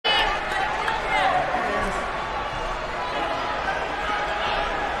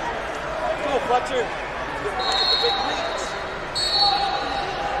Fletcher. The big reach.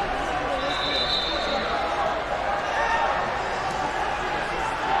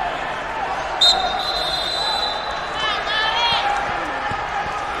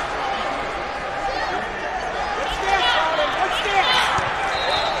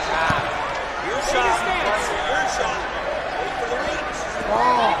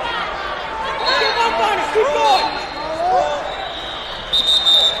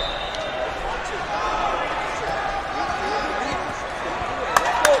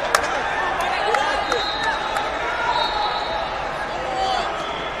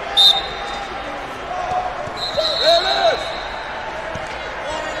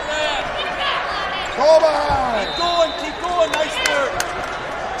 Keep going! Keep going, nice work.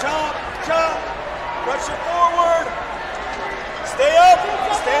 Chop, chop, pressure forward. Stay up,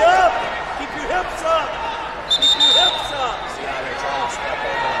 stay up. Keep your hips up. Keep your hips up. See how they're trying to step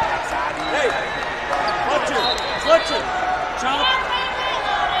over the backside of you? Hey, Fletcher, chop.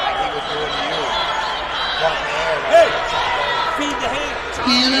 Like he was doing to you. Hey, feed the hand.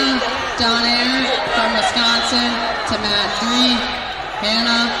 Hannah Donaire from Wisconsin to mat 3.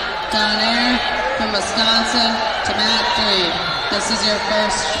 Hannah Donaire from Wisconsin to mat 3. This is your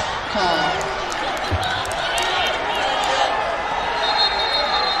first call.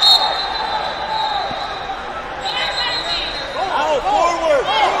 Forward!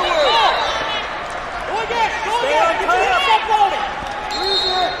 Go again! Stay on top!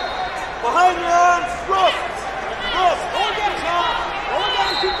 Behind your arms! Rough! Go again, Sean! Go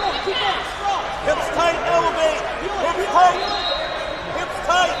again! Keep going! Strong! Hips tight, elevate! Hips tight! Hips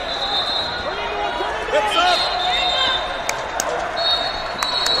tight! Hips up!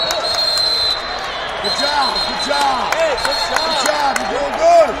 Good job! Hey, good job! Good job, you're doing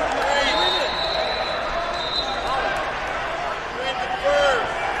good!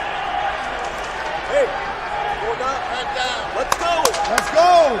 Hey, go down. Let's go. Let's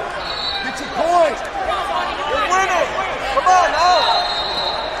go. Get your point. You're winning. Come on now.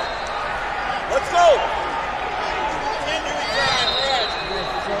 Let's go.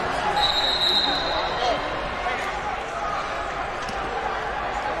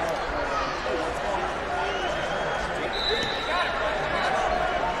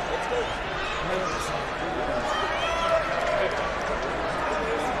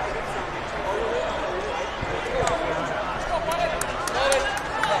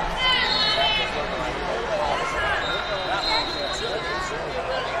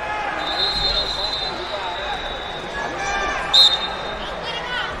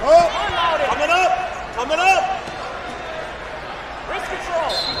 Coming up! Wrist control!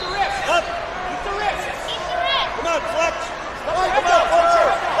 Keep the wrist! Up! Keep the wrist! Come on, Fletch! Come on, Fletcher!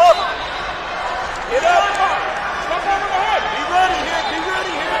 Up! Get up! Step over the head! Be ready here!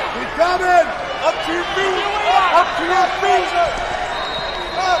 Keep coming! Up to your feet! Up to your feet!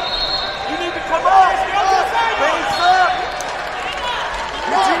 Up! You need to come up! Face up!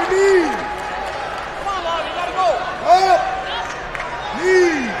 Get your knee! Come on, Louden, you gotta go! Up!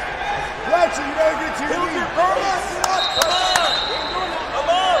 Knee! Fletcher, you gotta get to your knee! Come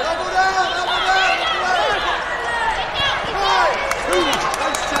on! Double down!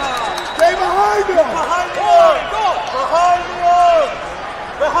 Nice job! Stay behind him! Behind the arm!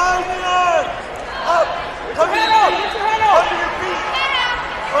 Behind the arm! Up! Come to your feet! Under your feet!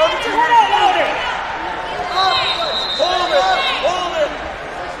 Under your feet! Hold it!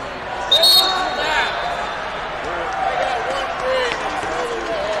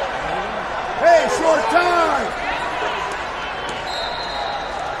 Hey, short time!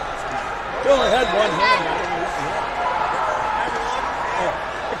 He only had one hand.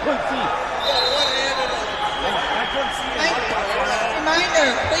 I couldn't see. I couldn't see him.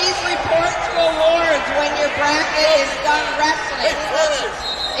 Reminder, please report to awards when your bracket is done wrestling.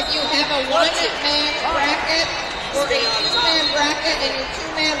 If you have a one-man bracket or a two-man bracket and your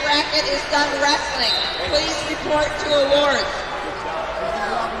two-man bracket is done wrestling, please report to awards.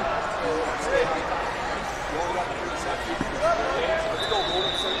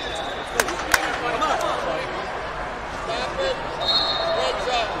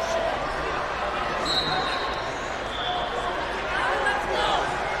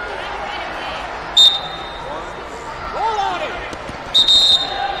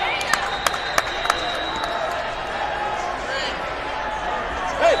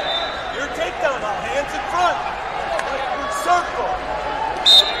 Hey, your takedown now, hands in front. Circle.